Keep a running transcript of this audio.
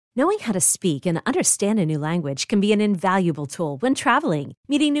Knowing how to speak and understand a new language can be an invaluable tool when traveling,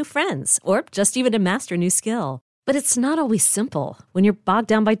 meeting new friends, or just even to master a new skill. But it's not always simple when you're bogged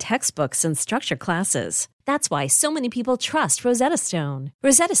down by textbooks and structured classes. That's why so many people trust Rosetta Stone.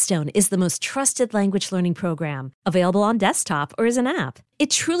 Rosetta Stone is the most trusted language learning program, available on desktop or as an app. It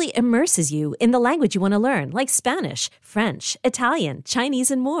truly immerses you in the language you want to learn, like Spanish, French, Italian,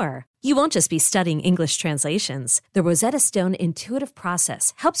 Chinese, and more. You won't just be studying English translations. The Rosetta Stone intuitive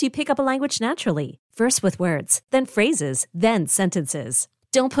process helps you pick up a language naturally, first with words, then phrases, then sentences.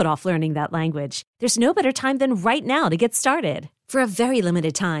 Don't put off learning that language. There's no better time than right now to get started. For a very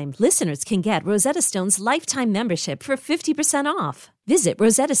limited time, listeners can get Rosetta Stone's lifetime membership for 50% off. Visit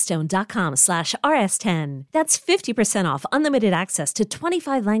rosettastone.com/rs10. That's 50% off unlimited access to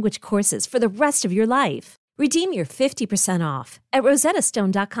 25 language courses for the rest of your life. Redeem your 50% off at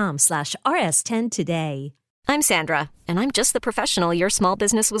rosettastone.com/rs10 today. I'm Sandra, and I'm just the professional your small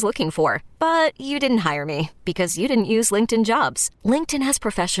business was looking for. But you didn't hire me because you didn't use LinkedIn Jobs. LinkedIn has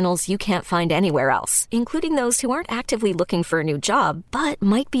professionals you can't find anywhere else, including those who aren't actively looking for a new job, but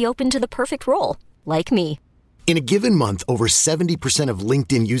might be open to the perfect role, like me. In a given month, over 70% of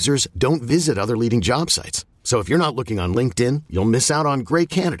LinkedIn users don't visit other leading job sites. So if you're not looking on LinkedIn, you'll miss out on great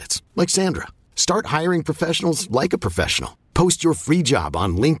candidates like Sandra. Start hiring professionals like a professional. Post your free job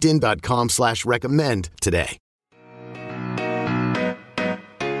on linkedin.com/recommend today.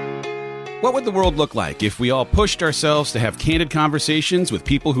 What would the world look like if we all pushed ourselves to have candid conversations with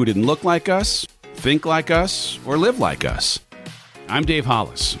people who didn't look like us, think like us, or live like us? I'm Dave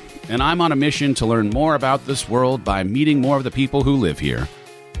Hollis, and I'm on a mission to learn more about this world by meeting more of the people who live here.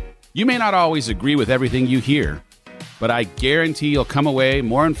 You may not always agree with everything you hear, but I guarantee you'll come away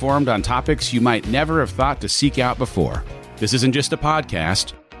more informed on topics you might never have thought to seek out before. This isn't just a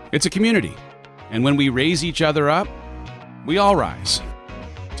podcast, it's a community. And when we raise each other up, we all rise.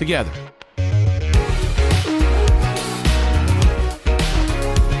 Together.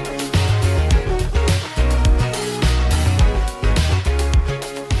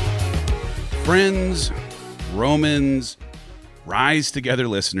 Friends, Romans, Rise Together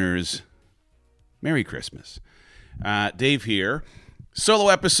listeners, Merry Christmas. Dave here. Solo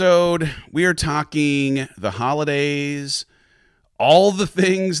episode. We are talking the holidays, all the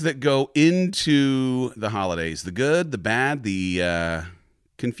things that go into the holidays, the good, the bad, the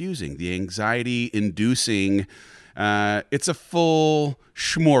confusing, the anxiety-inducing. It's a full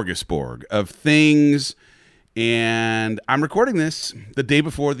smorgasbord of things. And I'm recording this the day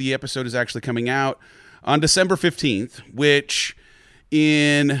before the episode is actually coming out on December 15th, which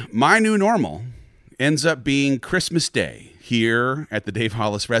in my new normal ends up being Christmas Day here at the Dave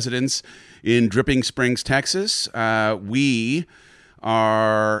Hollis residence in Dripping Springs, Texas. We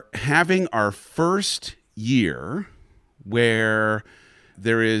are having our first year where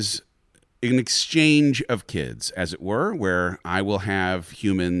there is an exchange of kids, as it were, where I will have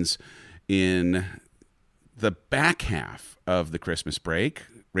humans in the back half of the Christmas break.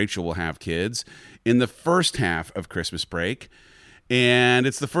 Rachel will have kids in the first half of Christmas break. And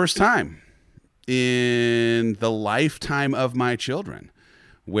it's the first time in the lifetime of my children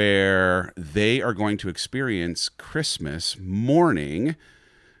where they are going to experience Christmas morning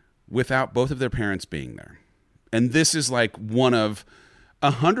without both of their parents being there. And this is like one of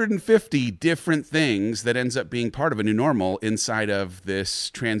 150 different things that ends up being part of a new normal inside of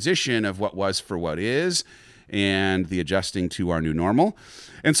this transition of what was for what is and the adjusting to our new normal.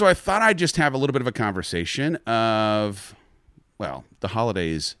 And so I thought I'd just have a little bit of a conversation of, well, the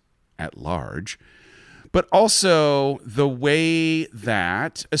holidays at large, but also the way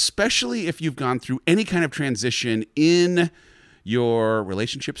that, especially if you've gone through any kind of transition in your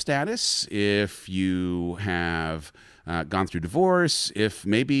relationship status, if you have gone through divorce, if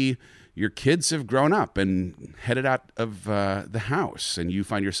maybe your kids have grown up and headed out of the house and you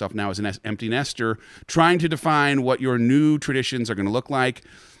find yourself now as an empty nester trying to define what your new traditions are going to look like,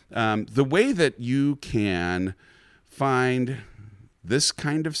 the way that you can find this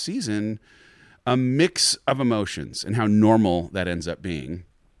kind of season a mix of emotions and how normal that ends up being.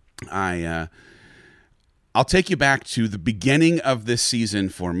 I'll take you back to the beginning of this season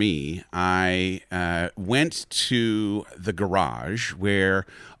for me. I went to the garage where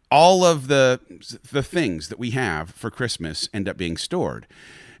all of the things that we have for Christmas end up being stored.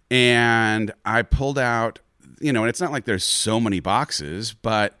 And I pulled out, and it's not like there's so many boxes,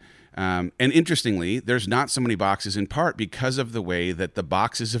 but, and interestingly, there's not so many boxes in part because of the way that the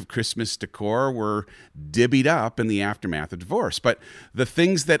boxes of Christmas decor were divvied up in the aftermath of divorce. But the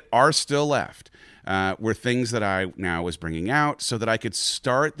things that are still left were things that I now was bringing out so that I could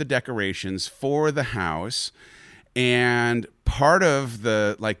start the decorations for the house. And part of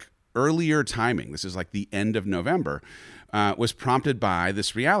the earlier timing, this is the end of November, was prompted by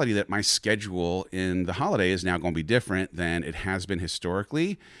this reality that my schedule in the holiday is now going to be different than it has been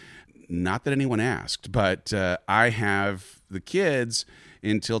historically. Not that anyone asked, but I have the kids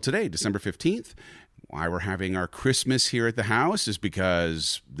until today, December 15th. Why we're having our Christmas here at the house is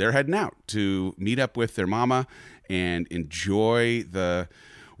because they're heading out to meet up with their mama and enjoy the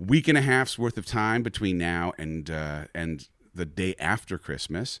week and a half's worth of time between now and the day after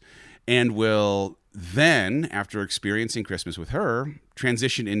Christmas, and will then, after experiencing Christmas with her,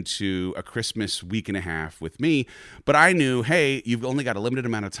 transition into a Christmas week and a half with me. But I knew, hey, you've only got a limited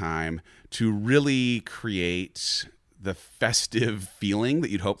amount of time to really create the festive feeling that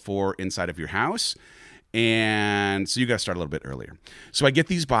you'd hope for inside of your house. And so you got to start a little bit earlier. So I get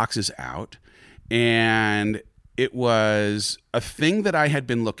these boxes out, and it was a thing that I had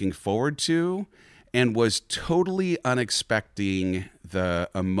been looking forward to and was totally unexpecting the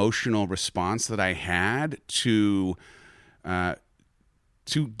emotional response that I had to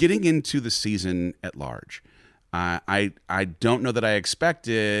getting into the season at large. I don't know that I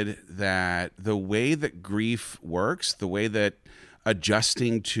expected that the way that grief works, the way that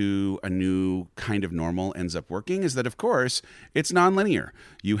adjusting to a new kind of normal ends up working, is that, of course, it's nonlinear.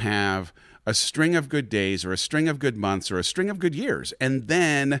 You have a string of good days or a string of good months or a string of good years, and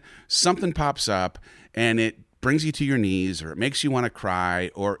then something pops up and it brings you to your knees, or it makes you want to cry,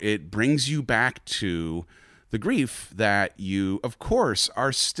 or it brings you back to the grief that you, of course,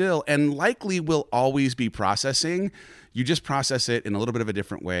 are still and likely will always be processing. You just process it in a little bit of a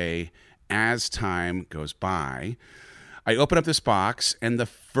different way as time goes by. I open up this box, and the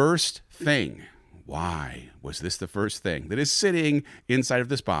first thing, why was this the first thing that is sitting inside of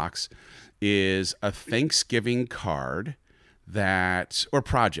this box, is a Thanksgiving card or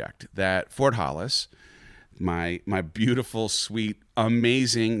project that Ford Hollis, my beautiful, sweet,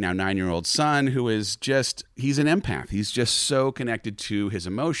 amazing, now 9-year-old son, who is he's an empath. He's just so connected to his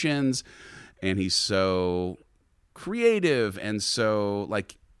emotions, and he's so creative and so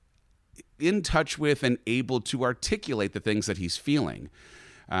in touch with and able to articulate the things that he's feeling.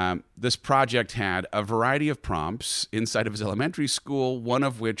 This project had a variety of prompts inside of his elementary school, one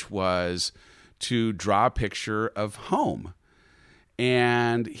of which was to draw a picture of home.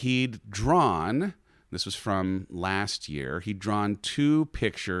 And he'd drawn, this was from last year, he'd drawn 2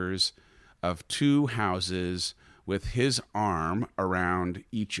 pictures of 2 houses with his arm around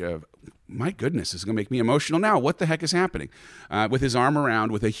each of, my goodness, this is going to make me emotional now. What the heck is happening? With his arm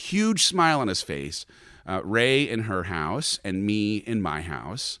around, with a huge smile on his face, Ray in her house and me in my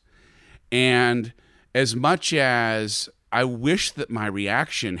house. And as much as I wish that my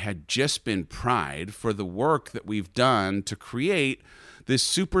reaction had just been pride for the work that we've done to create this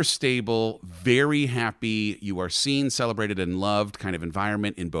super stable, very happy, you are seen, celebrated, and loved kind of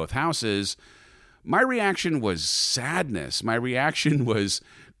environment in both houses, my reaction was sadness. My reaction was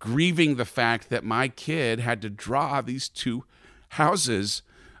grieving the fact that my kid had to draw these 2 houses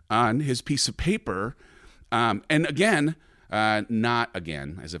on his piece of paper. And again, not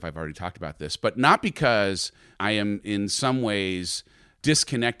again, as if I've already talked about this, but not because I am in some ways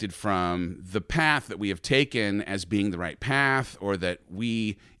disconnected from the path that we have taken as being the right path, or that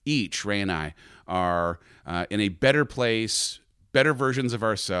we each, Ray and I, are in a better place, better versions of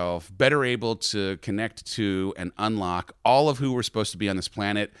ourselves, better able to connect to and unlock all of who we're supposed to be on this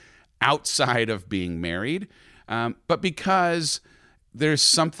planet outside of being married, but because there's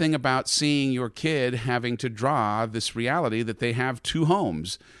something about seeing your kid having to draw this reality that they have 2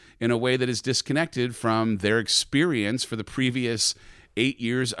 homes in a way that is disconnected from their experience for the previous 8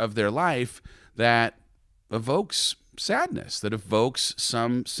 years of their life, that evokes sadness, that evokes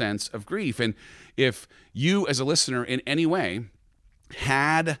some sense of grief. And if you as a listener in any way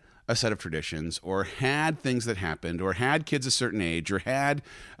had a set of traditions, or had things that happened, or had kids a certain age, or had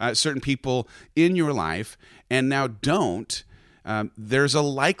certain people in your life and now don't, there's a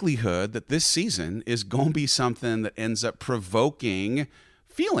likelihood that this season is going to be something that ends up provoking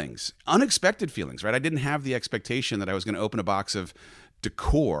feelings, unexpected feelings, right? I didn't have the expectation that I was going to open a box of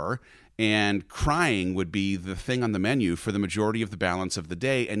decor and crying would be the thing on the menu for the majority of the balance of the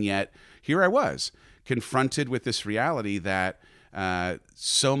day. And yet here I was, confronted with this reality that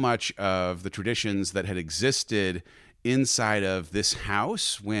so much of the traditions that had existed inside of this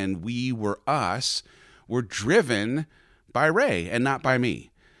house when we were us were driven by Ray and not by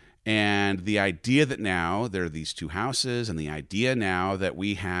me. And the idea that now there are these 2 houses, and the idea now that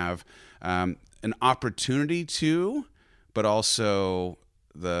we have an opportunity to, but also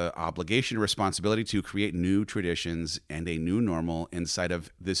the obligation and responsibility to create new traditions and a new normal inside of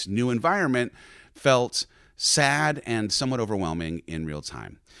this new environment felt sad and somewhat overwhelming in real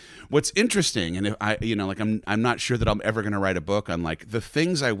time. What's interesting, and if I'm not sure that I'm ever going to write a book on like the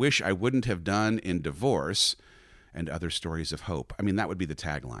things I wish I wouldn't have done in divorce and other stories of hope. I mean, that would be the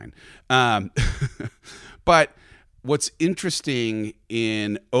tagline. But what's interesting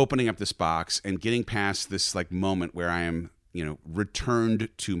in opening up this box and getting past this like moment where I am, returned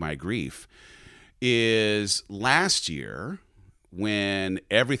to my grief is last year when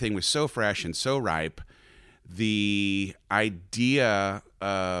everything was so fresh and so ripe, the idea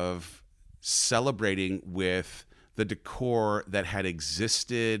of celebrating with the decor that had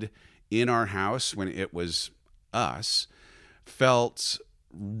existed in our house when it was us felt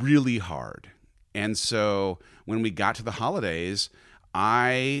really hard. And so when we got to the holidays,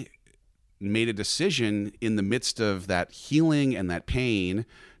 I made a decision in the midst of that healing and that pain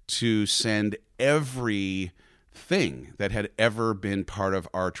to send everything that had ever been part of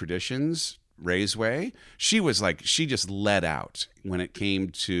our traditions Ray's way. She just let out when it came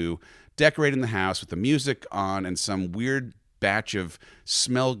to decorating the house with the music on and some weird batch of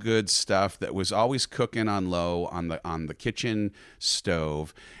smell good stuff that was always cooking on low on the kitchen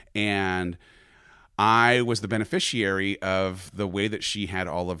stove. And I was the beneficiary of the way that she had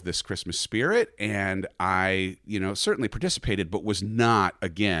all of this Christmas spirit. And I, certainly participated, but was not,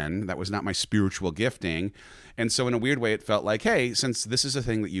 again, that was not my spiritual gifting. And so in a weird way, it felt like, hey, since this is a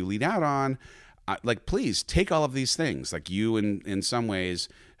thing that you lead out on, please take all of these things. Like you in some ways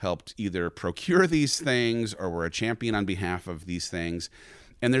helped either procure these things or were a champion on behalf of these things.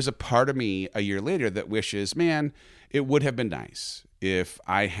 And there's a part of me a year later that wishes, man, it would have been nice if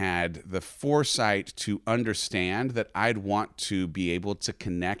I had the foresight to understand that I'd want to be able to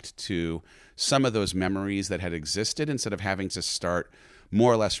connect to some of those memories that had existed instead of having to start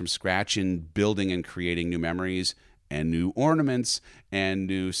more or less from scratch in building and creating new memories and new ornaments and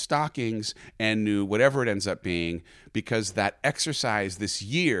new stockings and new whatever it ends up being, because that exercise this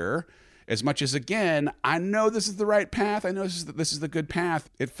year, as much as, again, I know this is the right path, I know this is the good path,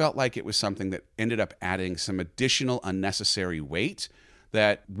 it felt like it was something that ended up adding some additional unnecessary weight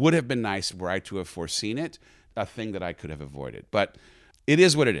that would have been nice were I to have foreseen it, a thing that I could have avoided. But it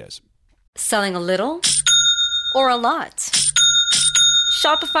is what it is. Selling a little or a lot?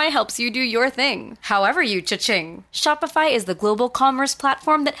 Shopify helps you do your thing, however you cha-ching. Shopify is the global commerce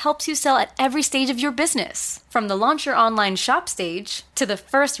platform that helps you sell at every stage of your business. From the launch your online shop stage, to the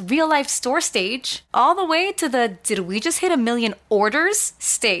first real-life store stage, all the way to the did we just hit 1 million orders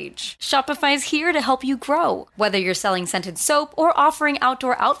stage. Shopify is here to help you grow. Whether you're selling scented soap or offering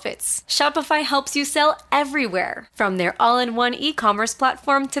outdoor outfits, Shopify helps you sell everywhere. From their all-in-one e-commerce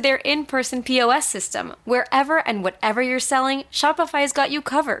platform to their in-person POS system, wherever and whatever you're selling, Shopify's got you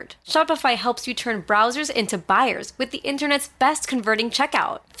covered. Shopify helps you turn browsers into buyers with the internet's best converting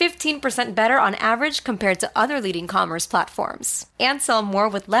checkout. 15% better on average compared to other leading commerce platforms. And sell more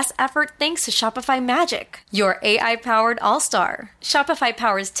with less effort thanks to Shopify Magic, your AI-powered all-star. Shopify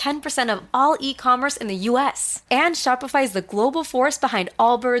powers 10% of all e-commerce in the US. And Shopify is the global force behind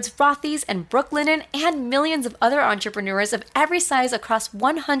Allbirds, Rothy's, and Brooklinen, and millions of other entrepreneurs of every size across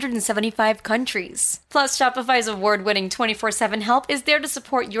 175 countries. Plus, Shopify's award-winning 24/7 help is there to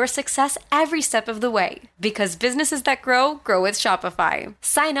support your success every step of the way. Because businesses that grow with Shopify.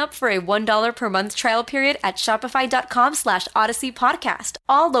 Sign up for a $1 per month trial period at shopify.com/Odyssey Podcast,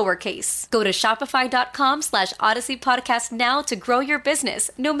 all lowercase. Go to shopify.com/Odyssey Podcast now to grow your business,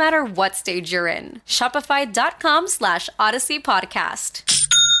 no matter what stage you're in. Shopify.com/Odyssey Podcast.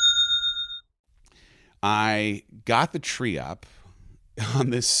 I got the tree up on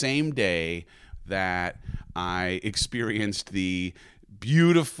this same day that I experienced the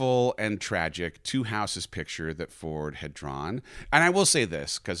beautiful and tragic two houses picture that Ford had drawn. And I will say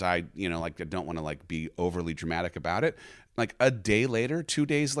this, because I don't want to be overly dramatic about it. Like a day later, 2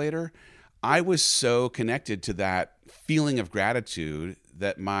 days later, I was so connected to that feeling of gratitude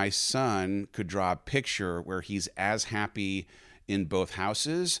that my son could draw a picture where he's as happy in both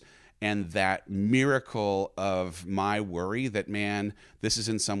houses. And that miracle of my worry that, man, this is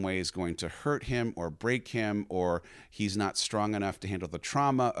in some ways going to hurt him or break him, or he's not strong enough to handle the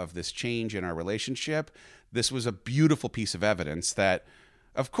trauma of this change in our relationship. This was a beautiful piece of evidence that,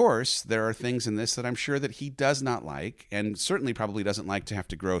 of course, there are things in this that I'm sure that he does not like, and certainly probably doesn't like to have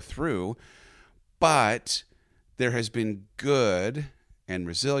to grow through. But there has been good and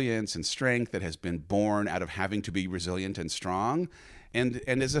resilience and strength that has been born out of having to be resilient and strong. And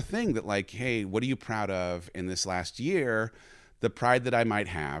as a thing that hey, what are you proud of in this last year? The pride that I might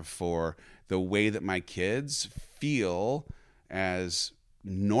have for the way that my kids feel as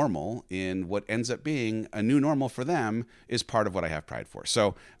normal in what ends up being a new normal for them is part of what I have pride for.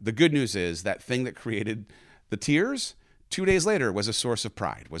 So the good news is that thing that created The tears, 2 days later, was a source of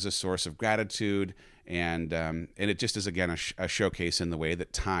pride, was a source of gratitude, and it just is, again, a showcase in the way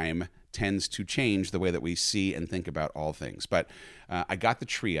that time tends to change the way that we see and think about all things. But I got the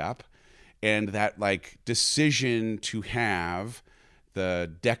tree up, and that decision to have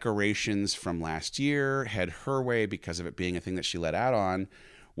the decorations from last year head her way because of it being a thing that she let out on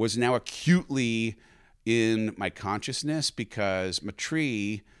was now acutely in my consciousness because my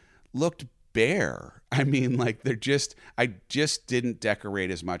tree looked bare. I mean, I just didn't decorate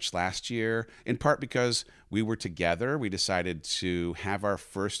as much last year, in part because we were together. We decided to have our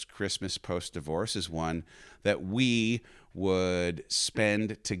first Christmas post-divorce as one that we would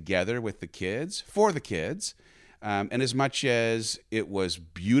spend together with the kids, for the kids. And as much as it was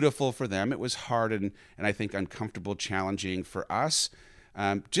beautiful for them, it was hard and I think uncomfortable, challenging for us,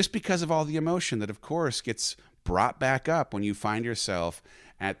 just because of all the emotion that, of course, gets brought back up when you find yourself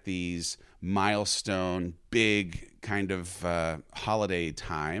at these milestone, big kind of holiday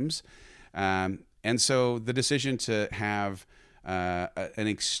times. And so the decision to have an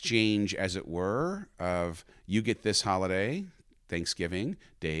exchange, as it were, of you get this holiday, Thanksgiving,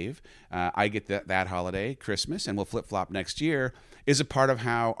 Dave, I get that holiday, Christmas, and we'll flip-flop next year, is a part of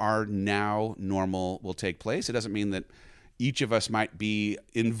how our now normal will take place. It doesn't mean that each of us might be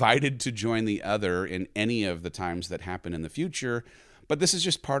invited to join the other in any of the times that happen in the future, but this is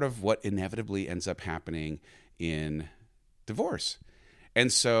just part of what inevitably ends up happening in divorce.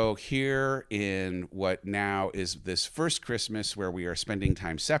 And so here in what now is this first Christmas where we are spending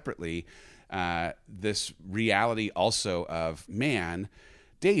time separately, this reality also of, man,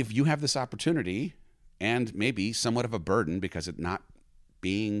 Dave, you have this opportunity and maybe somewhat of a burden because it not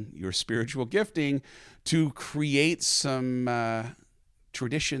being your spiritual gifting to create some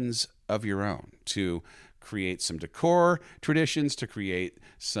traditions of your own, to create some decor traditions, to create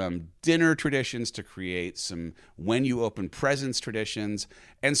some dinner traditions, to create some when you open presents traditions.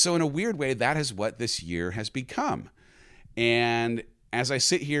 And so in a weird way, that is what this year has become. And as I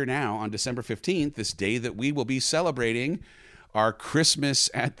sit here now on December 15th, this day that we will be celebrating our Christmas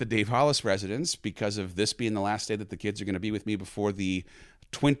at the Dave Hollis residence, because of this being the last day that the kids are going to be with me before the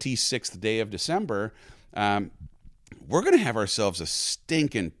 26th day of December, we're going to have ourselves a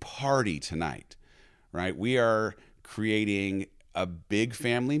stinking party tonight, right? We are creating a big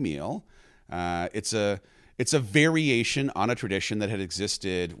family meal. It's a variation on a tradition that had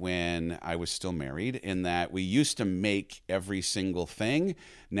existed when I was still married, in that we used to make every single thing.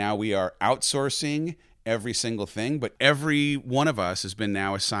 Now we are outsourcing every single thing, but every one of us has been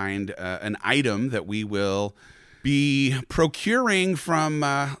now assigned an item that we will be procuring from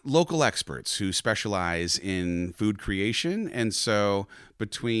local experts who specialize in food creation. And so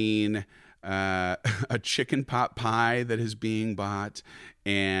between a chicken pot pie that is being bought,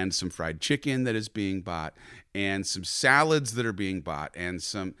 and some fried chicken that is being bought, and some salads that are being bought, and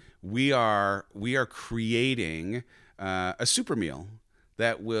we are creating a super meal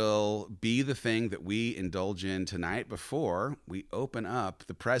that will be the thing that we indulge in tonight before we open up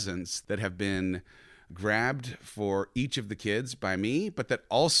the presents that have been grabbed for each of the kids by me, but that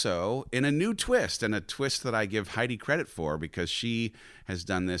also in a new twist, and a twist that I give Heidi credit for because she has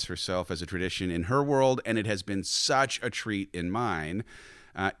done this herself as a tradition in her world, and it has been such a treat in mine.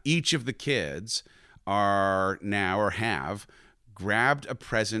 Each of the kids are now, or have, grabbed a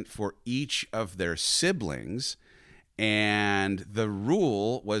present for each of their siblings. And the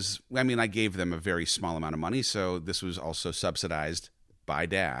rule was, I gave them a very small amount of money, so this was also subsidized by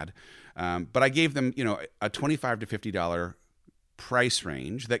Dad. But I gave them, a $25 to $50 price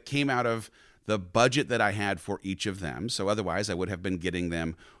range that came out of the budget that I had for each of them. So otherwise I would have been getting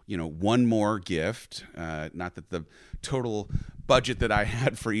them, one more gift. Not that the total budget that I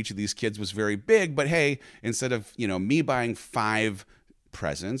had for each of these kids was very big, but hey, instead of, me buying 5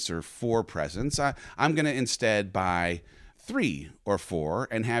 presents or 4 presents, I'm going to instead buy 3 or 4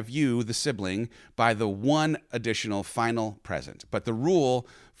 and have you, the sibling, buy the one additional final present. But the rule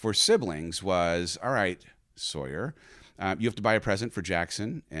for siblings was, all right, Sawyer, you have to buy a present for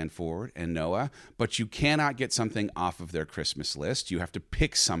Jackson and Ford and Noah, but you cannot get something off of their Christmas list. You have to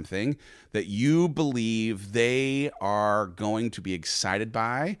pick something that you believe they are going to be excited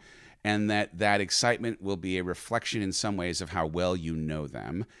by, and that excitement will be a reflection in some ways of how well you know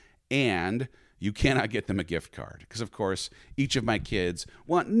them. And you cannot get them a gift card because, of course, each of my kids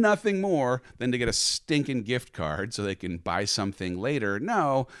want nothing more than to get a stinking gift card so they can buy something later.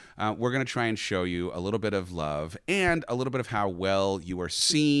 No, we're going to try and show you a little bit of love and a little bit of how well you are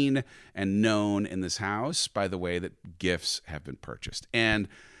seen and known in this house by the way that gifts have been purchased. And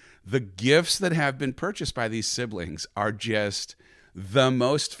the gifts that have been purchased by these siblings are just the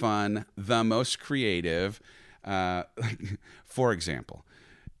most fun, the most creative. For example,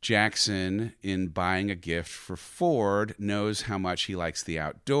 Jackson, in buying a gift for Ford, knows how much he likes the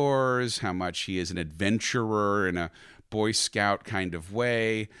outdoors, how much he is an adventurer in a Boy Scout kind of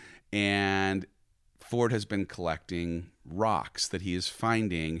way, and Ford has been collecting rocks that he is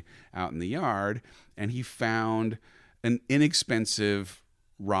finding out in the yard, and he found an inexpensive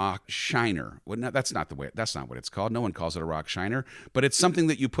rock shiner. Well, no, that's not what it's called. No one calls it a rock shiner, but it's something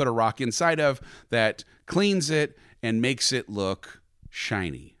that you put a rock inside of that cleans it and makes it look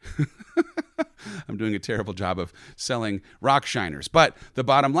shiny. I'm doing a terrible job of selling rock shiners. But the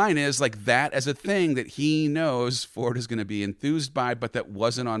bottom line is, like, that as a thing that he knows Ford is going to be enthused by, but that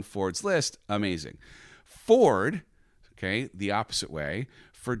wasn't on Ford's list. Amazing. Ford, okay, the opposite way.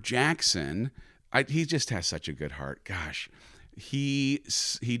 For Jackson, he just has such a good heart. Gosh, he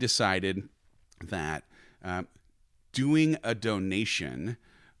decided that doing a donation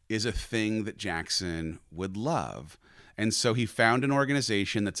is a thing that Jackson would love. And so he found an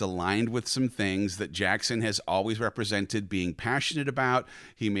organization that's aligned with some things that Jackson has always represented being passionate about.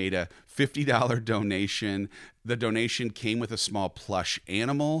 He made a $50 donation. The donation came with a small plush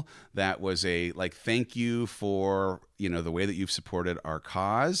animal that was a thank you for, the way that you've supported our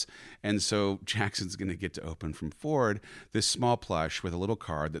cause. And so Jackson's going to get to open from Ford this small plush with a little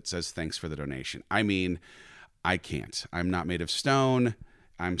card that says thanks for the donation. I mean, I can't. I'm not made of stone.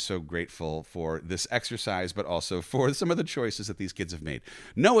 I'm so grateful for this exercise, but also for some of the choices that these kids have made.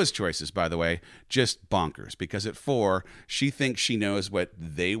 Noah's choices, by the way, just bonkers, because at 4, she thinks she knows what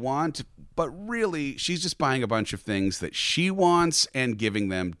they want, but really she's just buying a bunch of things that she wants and giving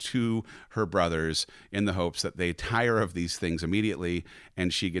them to her brothers in the hopes that they tire of these things immediately,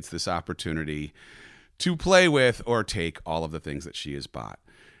 and she gets this opportunity to play with or take all of the things that she has bought.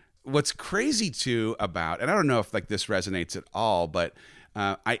 What's crazy too about, and I don't know if this resonates at all, but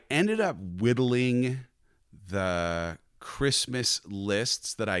I ended up whittling the Christmas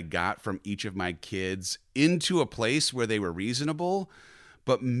lists that I got from each of my kids into a place where they were reasonable.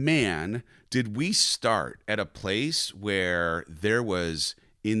 But man, did we start at a place where there was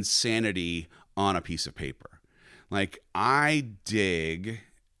insanity on a piece of paper. I dig.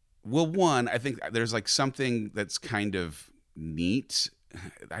 Well, one, I think there's something that's kind of neat.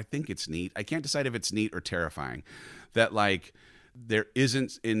 I think it's neat. I can't decide if it's neat or terrifying. That there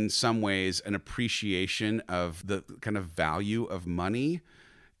isn't in some ways an appreciation of the kind of value of money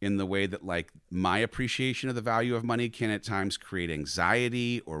in the way that my appreciation of the value of money can at times create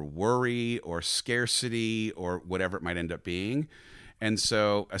anxiety or worry or scarcity or whatever it might end up being. And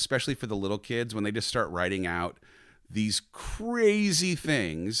so, especially for the little kids, when they just start writing out these crazy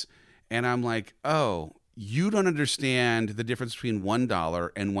things, and I'm like, oh, you don't understand the difference between $1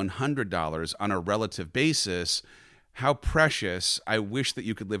 and $100 on a relative basis. How precious. I wish that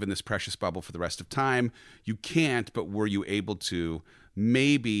you could live in this precious bubble for the rest of time. You can't, but were you able to,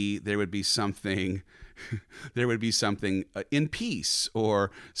 maybe there would be something in peace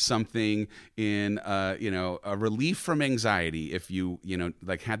or something in a relief from anxiety if you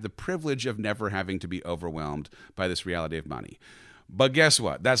had the privilege of never having to be overwhelmed by this reality of money. But guess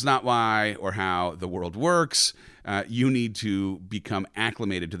what? That's not why or how the world works. You need to become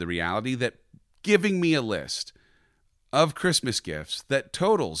acclimated to the reality that giving me a list of Christmas gifts that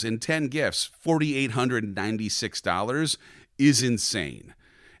totals in 10 gifts $4,896 is insane.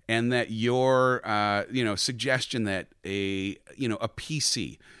 And that your suggestion that a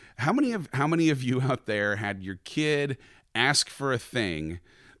PC, how many of you out there had your kid ask for a thing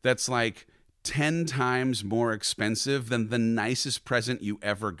that's 10 times more expensive than the nicest present you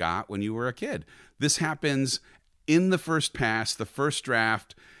ever got when you were a kid? This happens in the first pass, the first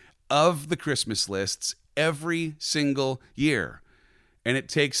draft of the Christmas lists every single year. And it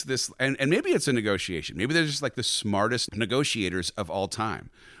takes this, and maybe it's a negotiation. Maybe they're just the smartest negotiators of all time,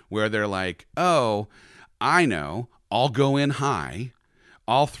 where they're like, oh, I know, I'll go in high.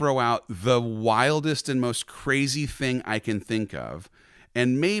 I'll throw out the wildest and most crazy thing I can think of.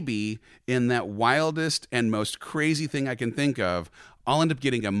 And maybe in that wildest and most crazy thing I can think of, I'll end up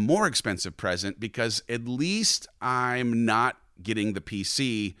getting a more expensive present because at least I'm not getting the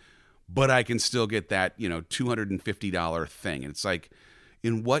PC, but I can still get that, $250 thing. And it's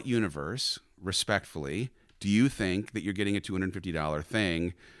in what universe, respectfully, do you think that you're getting a $250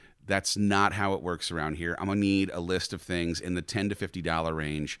 thing? That's not how it works around here. I'm going to need a list of things in the $10 to $50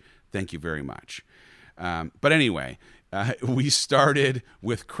 range. Thank you very much. But anyway, we started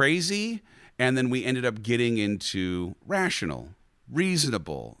with crazy, and then we ended up getting into rational,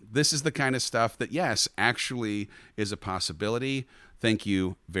 reasonable. This is the kind of stuff that, yes, actually is a possibility. Thank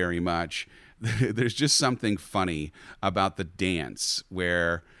you very much. There's just something funny about the dance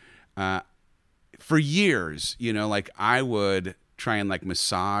where for years, like I would try and like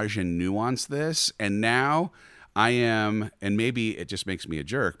massage and nuance this. And now I am, and maybe it just makes me a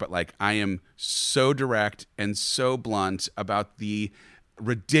jerk, but like I am so direct and so blunt about the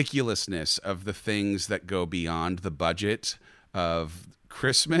ridiculousness of the things that go beyond the budget of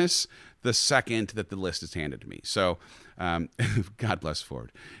Christmas the second that the list is handed to me. So God bless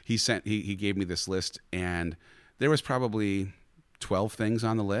Ford. He gave me this list, and there was probably 12 things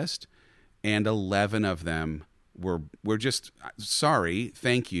on the list, and 11 of them were just, sorry,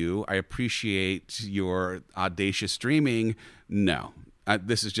 thank you, I appreciate your audacious dreaming. No,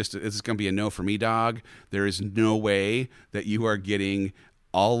 this is going to be a no for me, dog. There is no way that you are getting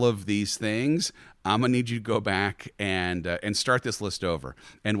all of these things. I'm gonna need you to go back and start this list over.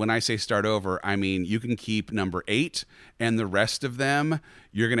 And when I say start over, I mean you can keep number 8, and the rest of them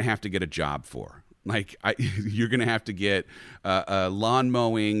you're gonna have to get a job for. Like you're gonna have to get a lawn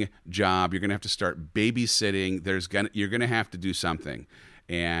mowing job. You're gonna have to start babysitting. You're gonna have to do something,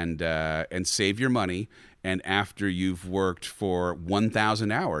 and save your money. And after you've worked for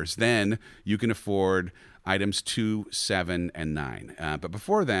 1,000 hours, then you can afford items 2, 7, and 9. But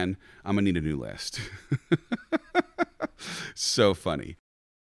before then, I'm gonna need a new list. So funny.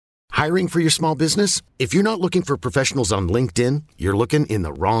 Hiring for your small business? If you're not looking for professionals on LinkedIn, you're looking in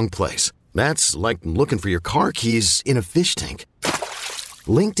the wrong place. That's like looking for your car keys in a fish tank.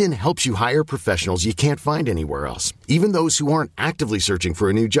 LinkedIn helps you hire professionals you can't find anywhere else, even those who aren't actively searching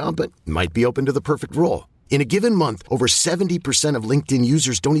for a new job but might be open to the perfect role. In a given month, over 70% of LinkedIn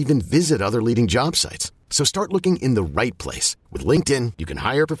users don't even visit other leading job sites. So start looking in the right place. With LinkedIn, you can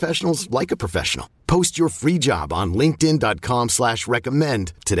hire professionals like a professional. Post your free job on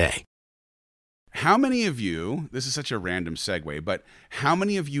linkedin.com/recommend today. How many of you, this is such a random segue, but how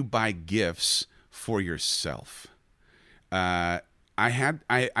many of you buy gifts for yourself?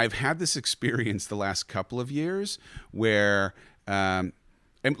 I've had this experience the last couple of years where, and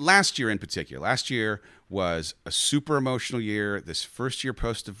last year in particular, last year was a super emotional year. This first year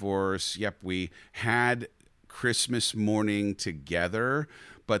post-divorce, we had Christmas morning together,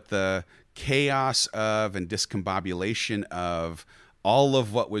 but the chaos of and discombobulation of all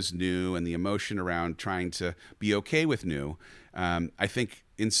of what was new and the emotion around trying to be okay with new, I think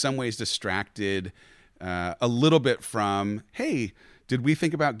in some ways distracted a little bit from, hey, did we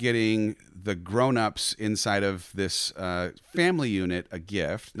think about getting the grown-ups inside of this family unit a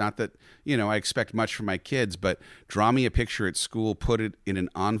gift? Not that, I expect much from my kids, but draw me a picture at school, put it in an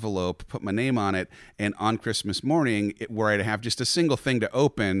envelope, put my name on it, and on Christmas morning, where I'd have just a single thing to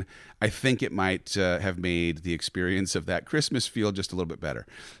open, I think it might have made the experience of that Christmas feel just a little bit better.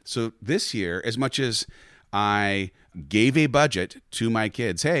 So this year, as much as I gave a budget to my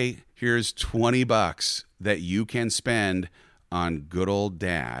kids, hey, here's $20 that you can spend on good old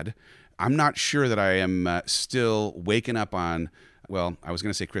dad, I'm not sure that I am still waking up on, well, I was going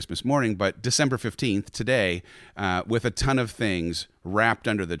to say Christmas morning, but December 15th, today, with a ton of things wrapped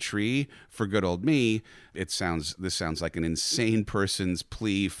under the tree for good old me. This sounds like an insane person's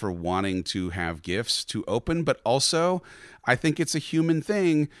plea for wanting to have gifts to open, but also I think it's a human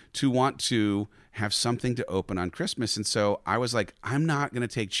thing to want to have something to open on Christmas. And so I was like, I'm not going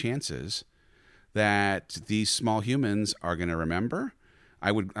to take chances that these small humans are going to remember.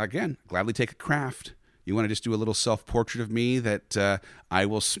 I would, again, gladly take a craft. You want to just do a little self-portrait of me that I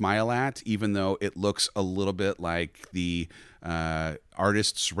will smile at, even though it looks a little bit like the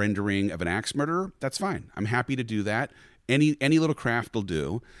artist's rendering of an axe murderer? That's fine. I'm happy to do that. Any little craft will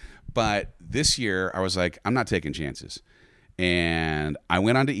do. But this year, I was like, I'm not taking chances. And I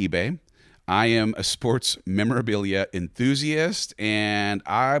went onto eBay. I am a sports memorabilia enthusiast, and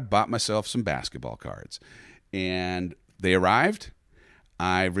I bought myself some basketball cards. And they arrived.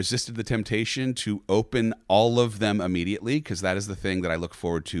 I resisted the temptation to open all of them immediately because that is the thing that I look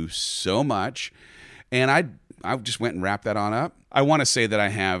forward to so much. And I just went and wrapped that on up. I want to say that I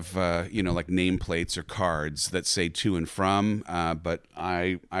have, like nameplates or cards that say to and from, but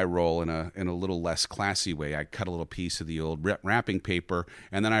I roll in a little less classy way. I cut a little piece of the old wrapping paper,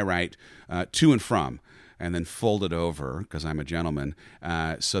 and then I write to and from, and then fold it over, because I'm a gentleman,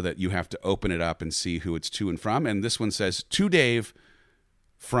 so that you have to open it up and see who it's to and from. And this one says, to Dave,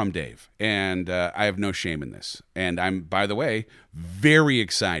 from Dave. And I have no shame in this. And I'm, by the way, very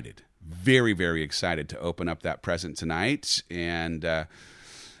excited. Very, very excited to open up that present tonight. And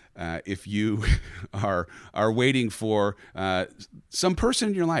if you are waiting for some person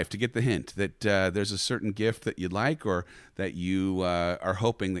in your life to get the hint that there's a certain gift that you'd like, or that you are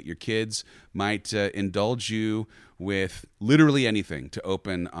hoping that your kids might indulge you with literally anything to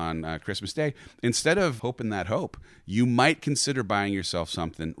open on Christmas Day, instead of hoping that hope, you might consider buying yourself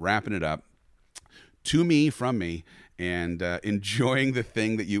something, wrapping it up, to me, from me, and enjoying the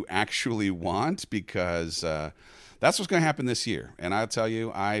thing that you actually want, because that's what's going to happen this year. And I'll tell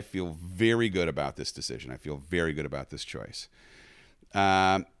you, I feel very good about this decision. I feel very good about this choice.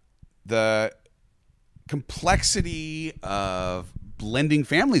 The complexity of blending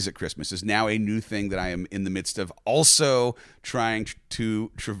families at Christmas is now a new thing that I am in the midst of also trying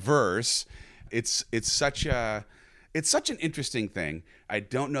to traverse. It's such an interesting thing. I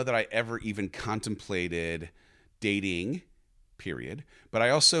don't know that I ever even contemplated dating, period. But I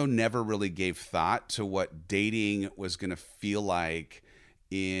also never really gave thought to what dating was going to feel like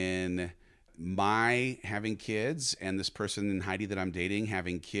in my having kids and this person, Heidi, that I'm dating,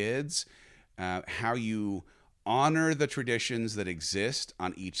 having kids, how you honor the traditions that exist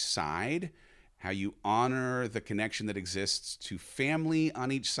on each side, how you honor the connection that exists to family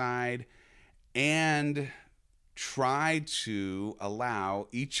on each side, and try to allow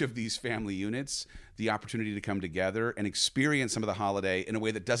each of these family units the opportunity to come together and experience some of the holiday in a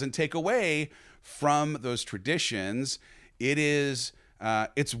way that doesn't take away from those traditions. It's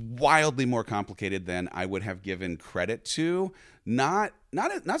wildly more complicated than I would have given credit to. Not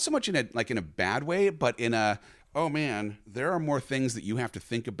so much in a bad way, but in a, oh man, there are more things that you have to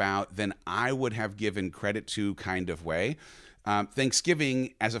think about than I would have given credit to kind of way.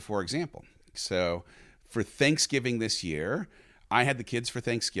 Thanksgiving as a for example. So for Thanksgiving this year, I had the kids for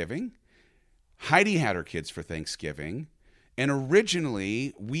Thanksgiving. Heidi had her kids for Thanksgiving. And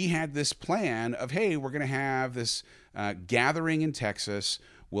originally, we had this plan of, hey, we're going to have this gathering in Texas.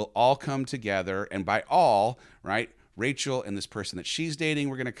 We'll all come together. And by all, right, Rachel and this person that she's dating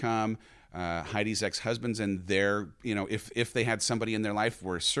were going to come. Heidi's ex-husbands and their, if they had somebody in their life,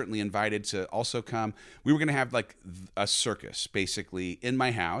 were certainly invited to also come. We were going to have like a circus, basically, in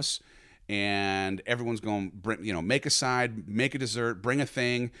my house. And everyone's going to make a side, make a dessert, bring a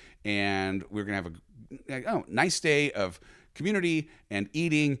thing. And we're going to have a nice day of community and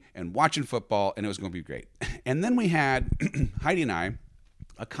eating and watching football, and it was going to be great. And then we had, Heidi and I,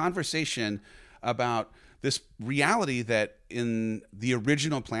 a conversation about this reality that in the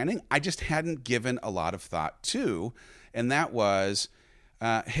original planning, I just hadn't given a lot of thought to, and that was,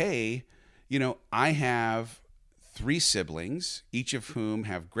 hey, I have 3 siblings, each of whom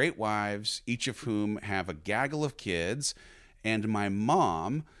have great wives, each of whom have a gaggle of kids, and my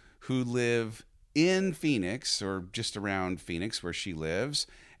mom, who live in Phoenix or just around Phoenix where she lives,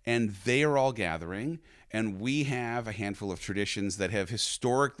 and they are all gathering, and we have a handful of traditions that have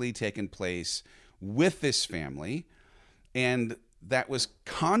historically taken place with this family, and that was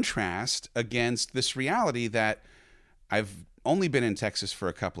contrast against this reality that I've only been in Texas for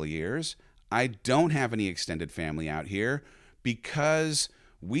a couple of years. I don't have any extended family out here because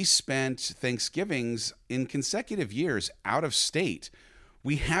we spent Thanksgivings in consecutive years out of state.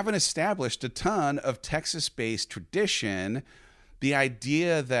 We haven't established a ton of Texas-based tradition. The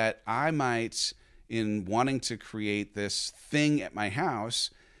idea that I might, in wanting to create this thing at my house,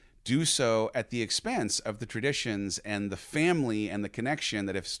 do so at the expense of the traditions and the family and the connection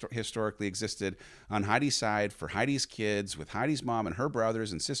that have historically existed on Heidi's side for Heidi's kids with Heidi's mom and her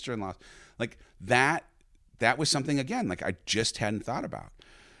brothers and sister-in-laws. Like that was something, again, like I just hadn't thought about.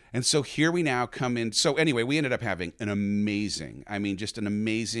 And so here we now come in. So anyway, we ended up having an amazing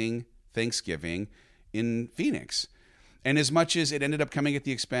Thanksgiving in Phoenix. And as much as it ended up coming at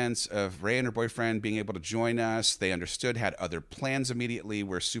the expense of Ray and her boyfriend being able to join us, they understood, had other plans immediately.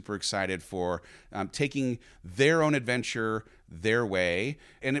 We're super excited for taking their own adventure their way.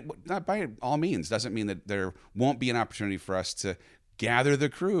 And it, not by all means, doesn't mean that there won't be an opportunity for us to gather the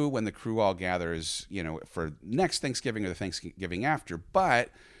crew when the crew all gathers, for next Thanksgiving or the Thanksgiving after. But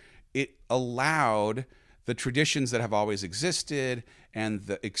it allowed the traditions that have always existed and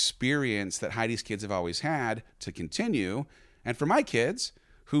the experience that Heidi's kids have always had to continue. And for my kids,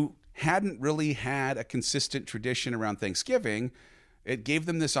 who hadn't really had a consistent tradition around Thanksgiving, it gave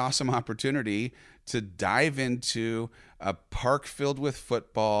them this awesome opportunity to dive into a park filled with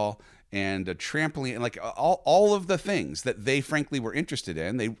football and a trampoline, and like all of the things that they frankly were interested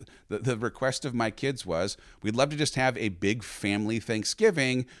in. The request of my kids was, we'd love to just have a big family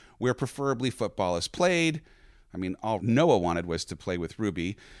Thanksgiving where preferably football is played. I mean, all Noah wanted was to play with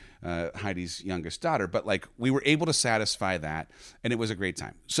Ruby, Heidi's youngest daughter, but like we were able to satisfy that, and it was a great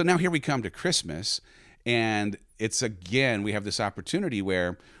time. So now here we come to Christmas, and it's again, we have this opportunity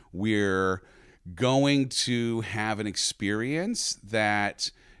where we're going to have an experience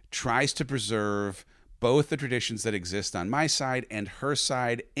that tries to preserve both the traditions that exist on my side and her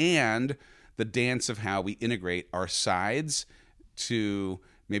side, and the dance of how we integrate our sides to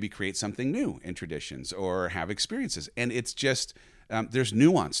maybe create something new in traditions or have experiences. And it's just, there's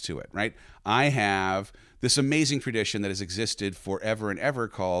nuance to it, right? I have this amazing tradition that has existed forever and ever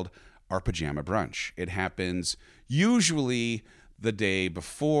called our pajama brunch. It happens usually the day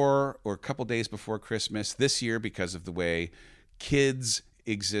before or a couple days before Christmas. This year, because of the way kids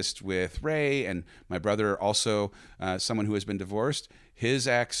exist with Ray and my brother, also someone who has been divorced, his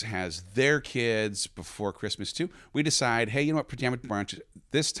ex has their kids before Christmas too. We decide, hey, you know what, pajama brunch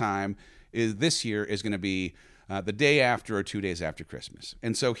this year is going to be the day after or 2 days after Christmas.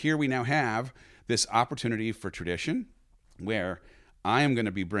 And so here we now have this opportunity for tradition where I am going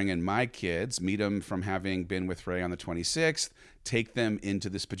to be bringing my kids, meet them from having been with Ray on the 26th, take them into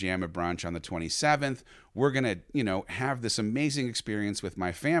this pajama brunch on the 27th. We're going to, have this amazing experience with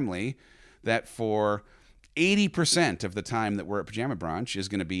my family that for 80% of the time that we're at pajama brunch is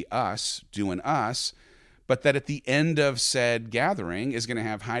going to be us doing us, but that at the end of said gathering is going to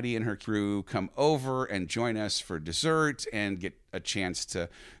have Heidi and her crew come over and join us for dessert and get a chance to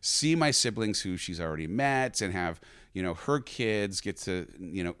see my siblings who she's already met and have, her kids get to,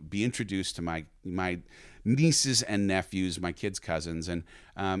 be introduced to my nieces and nephews, my kids' cousins, and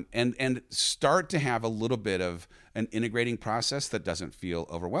start to have a little bit of an integrating process that doesn't feel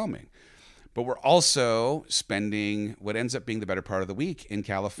overwhelming. But we're also spending what ends up being the better part of the week in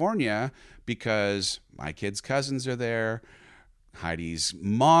California because my kids' cousins are there. Heidi's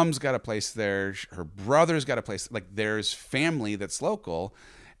mom's got a place there. Her brother's got a place. There's family that's local.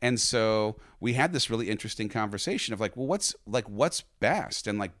 And so we had this really interesting conversation of what's best?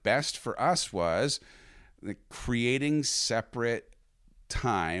 And best for us was creating separate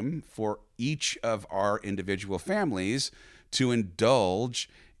time for each of our individual families to indulge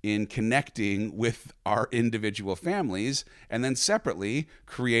in connecting with our individual families, and then separately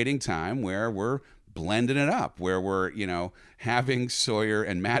creating time where we're blending it up, where we're, having Sawyer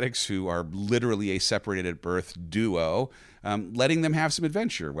and Maddox, who are literally a separated at birth duo, letting them have some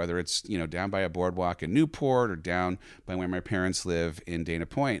adventure, whether it's, down by a boardwalk in Newport or down by where my parents live in Dana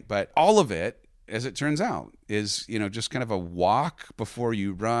Point. But all of it, as it turns out, is, just kind of a walk before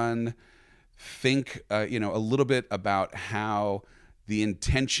you run. Think, a little bit about how the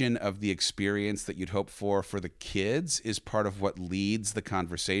intention of the experience that you'd hope for the kids is part of what leads the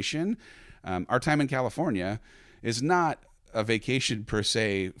conversation. Our time in California is not a vacation per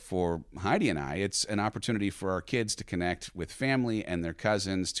se for Heidi and I. It's an opportunity for our kids to connect with family and their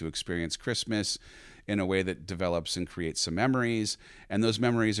cousins, to experience Christmas in a way that develops and creates some memories. And those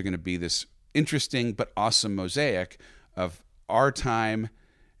memories are going to be this interesting but awesome mosaic of our time,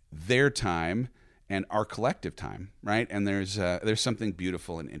 their time, and our collective time, right? And there's something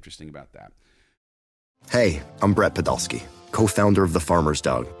beautiful and interesting about that. Hey, I'm Brett Podolsky, co-founder of The Farmer's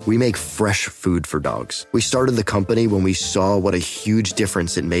Dog. We make fresh food for dogs. We started the company when we saw what a huge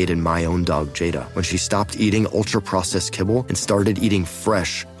difference it made in my own dog, Jada, when she stopped eating ultra-processed kibble and started eating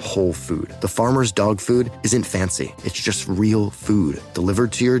fresh, whole food. The Farmer's Dog food isn't fancy. It's just real food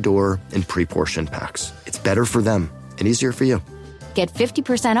delivered to your door in pre-portioned packs. It's better for them and easier for you. Get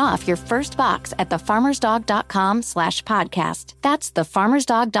 50% off your first box at thefarmersdog.com/podcast. That's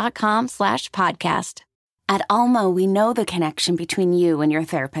thefarmersdog.com/podcast. At Alma, we know the connection between you and your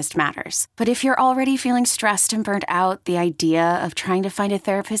therapist matters. But if you're already feeling stressed and burnt out, the idea of trying to find a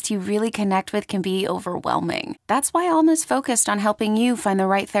therapist you really connect with can be overwhelming. That's why Alma's focused on helping you find the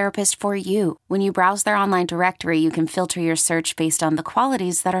right therapist for you. When you browse their online directory, you can filter your search based on the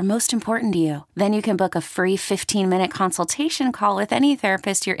qualities that are most important to you. Then you can book a free 15-minute consultation call with any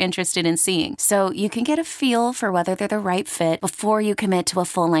therapist you're interested in seeing, so you can get a feel for whether they're the right fit before you commit to a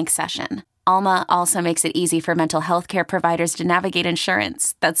full-length session. Alma also makes it easy for mental health care providers to navigate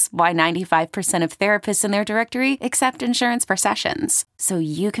insurance. That's why 95% of therapists in their directory accept insurance for sessions, so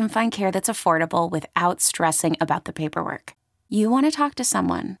you can find care that's affordable without stressing about the paperwork. You want to talk to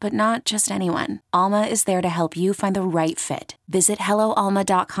someone, but not just anyone. Alma is there to help you find the right fit. Visit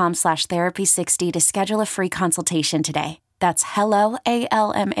helloalma.com/therapy60 to schedule a free consultation today. That's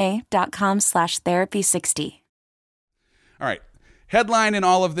helloalma.com/therapy60. All right. Headline in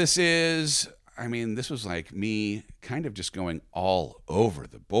all of this is, this was like me kind of just going all over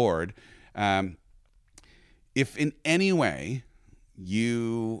the board. If in any way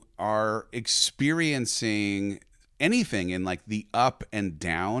you are experiencing anything in the up and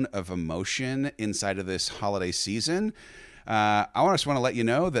down of emotion inside of this holiday season, I just want to let you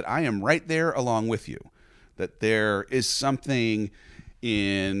know that I am right there along with you, that there is something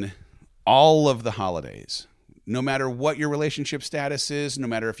in all of the holidays. No matter what your relationship status is, no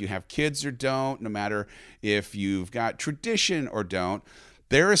matter if you have kids or don't, no matter if you've got tradition or don't,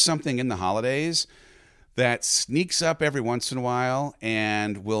 there is something in the holidays that sneaks up every once in a while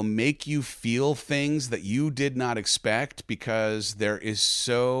and will make you feel things that you did not expect, because there is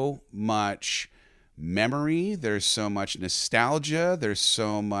so much memory, there's so much nostalgia, there's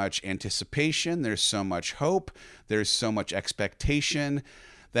so much anticipation, there's so much hope, there's so much expectation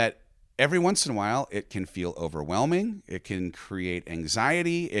that every once in a while it can feel overwhelming. It can create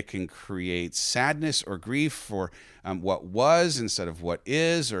anxiety. It can create sadness or grief for what was instead of what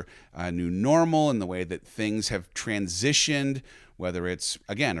is, or a new normal in the way that things have transitioned, whether it's,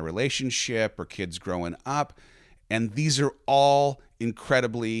 again, a relationship or kids growing up. And these are all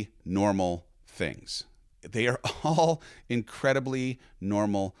incredibly normal things. They are all incredibly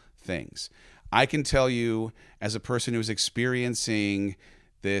normal things. I can tell you, as a person who's experiencing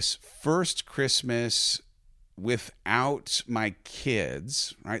this first Christmas without my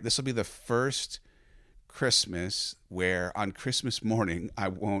kids, right? This will be the first Christmas where on Christmas morning I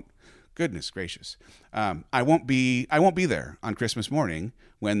won't, goodness gracious, I won't be there on Christmas morning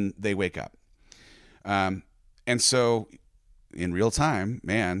when they wake up. And so in real time,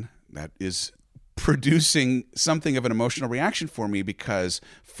 man, that is producing something of an emotional reaction for me, because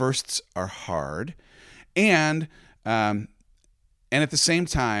firsts are hard. And at the same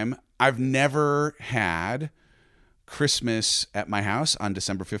time, I've never had Christmas at my house on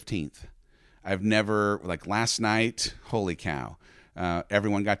December 15th. I've never, like last night, holy cow,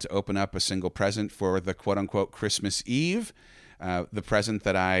 everyone got to open up a single present for the quote-unquote Christmas Eve. The present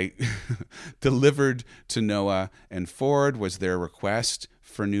that I delivered to Noah and Ford was their request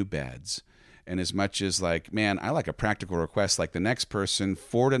for new beds. And as much as like, man, I like a practical request like the next person,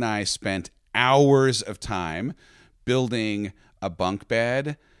 Ford and I spent hours of time building a bunk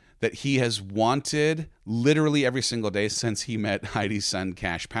bed that he has wanted literally every single day since he met Heidi's son,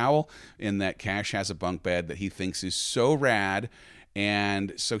 Cash Powell, in that Cash has a bunk bed that he thinks is so rad.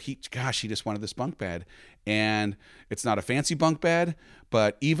 And so he just wanted this bunk bed. And it's not a fancy bunk bed,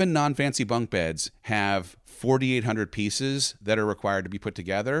 but even non-fancy bunk beds have 4,800 pieces that are required to be put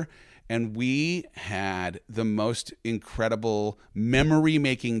together. And we had the most incredible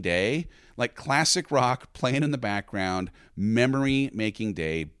memory-making day, like classic rock playing in the background, memory-making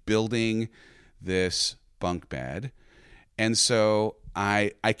day, building this bunk bed. And so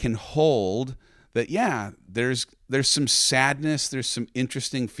I can hold that, yeah, there's some sadness, there's some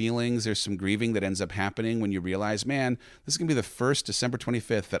interesting feelings, there's some grieving that ends up happening when you realize, man, this is going to be the first December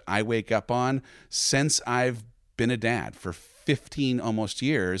 25th that I wake up on since I've been a dad for 15 almost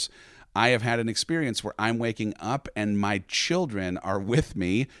years. I have had an experience where I'm waking up and my children are with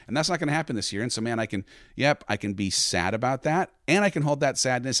me, and that's not going to happen this year. And so, man, I can be sad about that, and I can hold that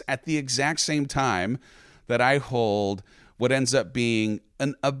sadness at the exact same time that I hold what ends up being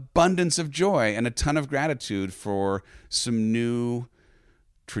an abundance of joy and a ton of gratitude for some new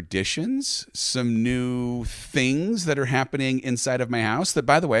traditions, some new things that are happening inside of my house that,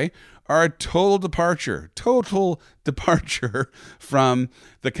 by the way, are a total departure from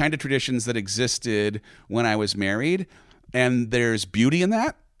the kind of traditions that existed when I was married. And there's beauty in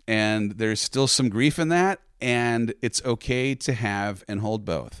that, and there's still some grief in that, and it's okay to have and hold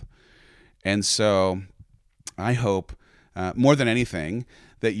both. And so I hope, more than anything,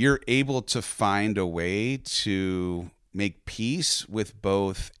 that you're able to find a way to make peace with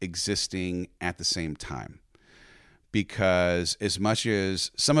both existing at the same time. Because as much as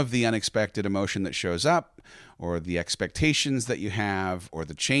some of the unexpected emotion that shows up, or the expectations that you have, or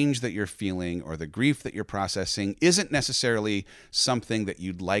the change that you're feeling, or the grief that you're processing isn't necessarily something that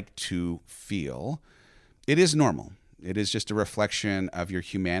you'd like to feel, it is normal. It is just a reflection of your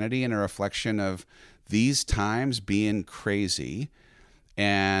humanity and a reflection of these times being crazy.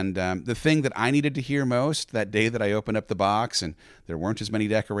 And the thing that I needed to hear most that day that I opened up the box and there weren't as many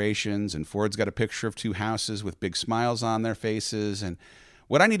decorations, and Ford's got a picture of two houses with big smiles on their faces. And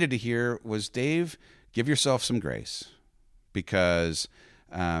what I needed to hear was, Dave, give yourself some grace, because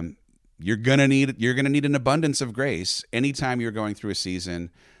you're gonna need an abundance of grace anytime you're going through a season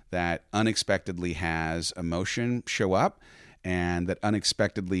that unexpectedly has emotion show up, and that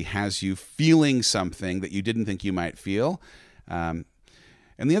unexpectedly has you feeling something that you didn't think you might feel.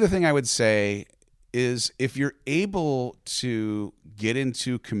 And the other thing I would say is, if you're able to get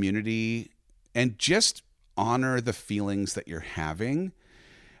into community and just honor the feelings that you're having,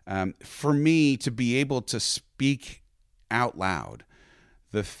 for me to be able to speak out loud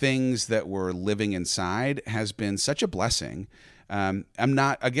the things that we're living inside has been such a blessing. I'm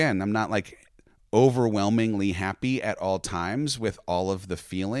not like overwhelmingly happy at all times with all of the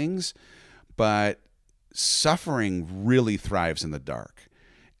feelings, but suffering really thrives in the dark.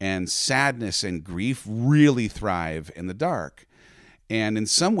 And sadness and grief really thrive in the dark. And in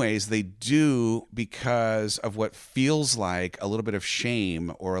some ways, they do because of what feels like a little bit of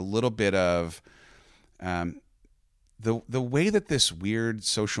shame or a little bit of the way that this weird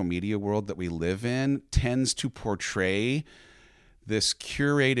social media world that we live in tends to portray this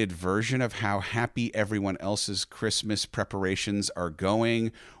curated version of how happy everyone else's Christmas preparations are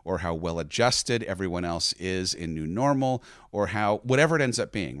going, or how well adjusted everyone else is in new normal, or how whatever it ends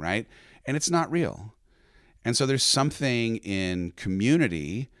up being, right? And it's not real. And so there's something in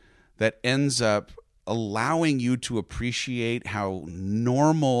community that ends up allowing you to appreciate how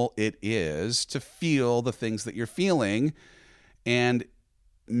normal it is to feel the things that you're feeling. And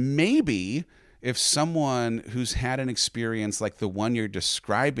maybe if someone who's had an experience like the one you're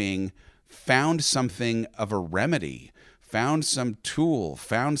describing found something of a remedy, found some tool,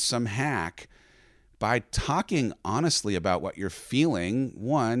 found some hack, by talking honestly about what you're feeling,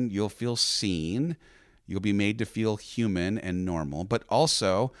 one, you'll feel seen, you'll be made to feel human and normal, but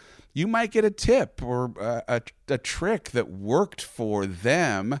also you might get a tip or a trick that worked for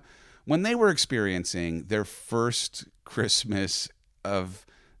them when they were experiencing their first Christmas of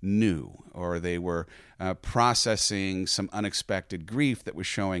new, or they were processing some unexpected grief that was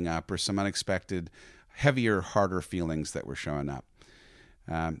showing up, or some unexpected heavier, harder feelings that were showing up.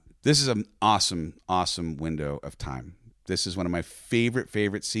 This is an awesome, awesome window of time. This is one of my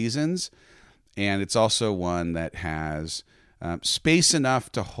favorite seasons, and it's also one that has space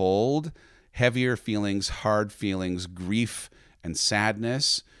enough to hold heavier feelings, hard feelings, grief and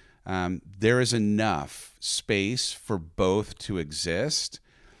sadness. There is enough space for both to exist,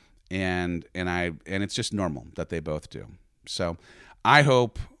 and it's just normal that they both do. So I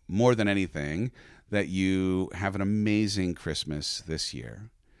hope more than anything that you have an amazing Christmas this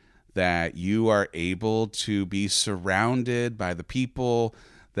year, that you are able to be surrounded by the people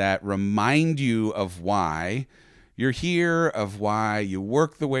that remind you of why you're here, of why you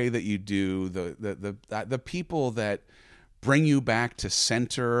work the way that you do, the people that bring you back to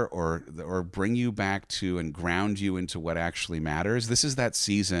center, or bring you back to and ground you into what actually matters. This is that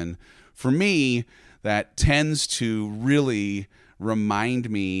season for me that tends to really remind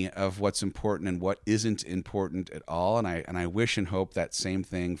me of what's important and what isn't important at all. And I wish and hope that same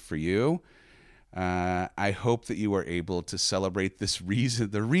thing for you. I hope that you are able to celebrate this reason,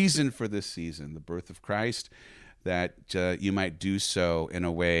 the reason for this season, the birth of Christ, that you might do so in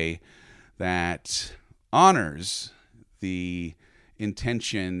a way that honors the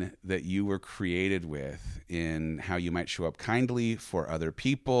intention that you were created with in how you might show up kindly for other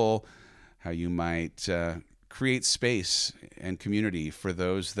people, how you might create space and community for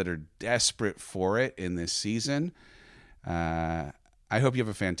those that are desperate for it in this season. I hope you have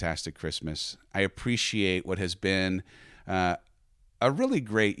a fantastic Christmas. I appreciate what has been a really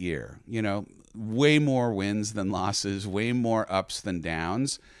great year. You know, way more wins than losses, way more ups than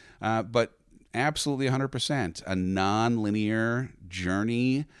downs, but absolutely 100% a non-linear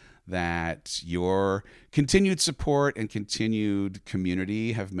journey that your continued support and continued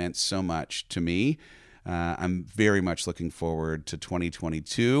community have meant so much to me. I'm very much looking forward to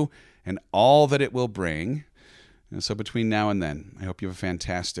 2022 and all that it will bring. And so between now and then, I hope you have a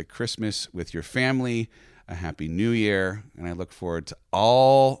fantastic Christmas with your family, a happy new year, and I look forward to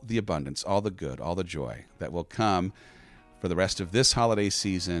all the abundance, all the good, all the joy that will come for the rest of this holiday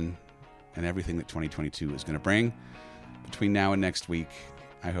season and everything that 2022 is going to bring. Between now and next week,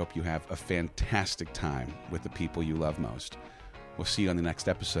 I hope you have a fantastic time with the people you love most. We'll see you on the next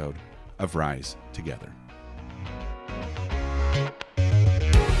episode of Rise Together.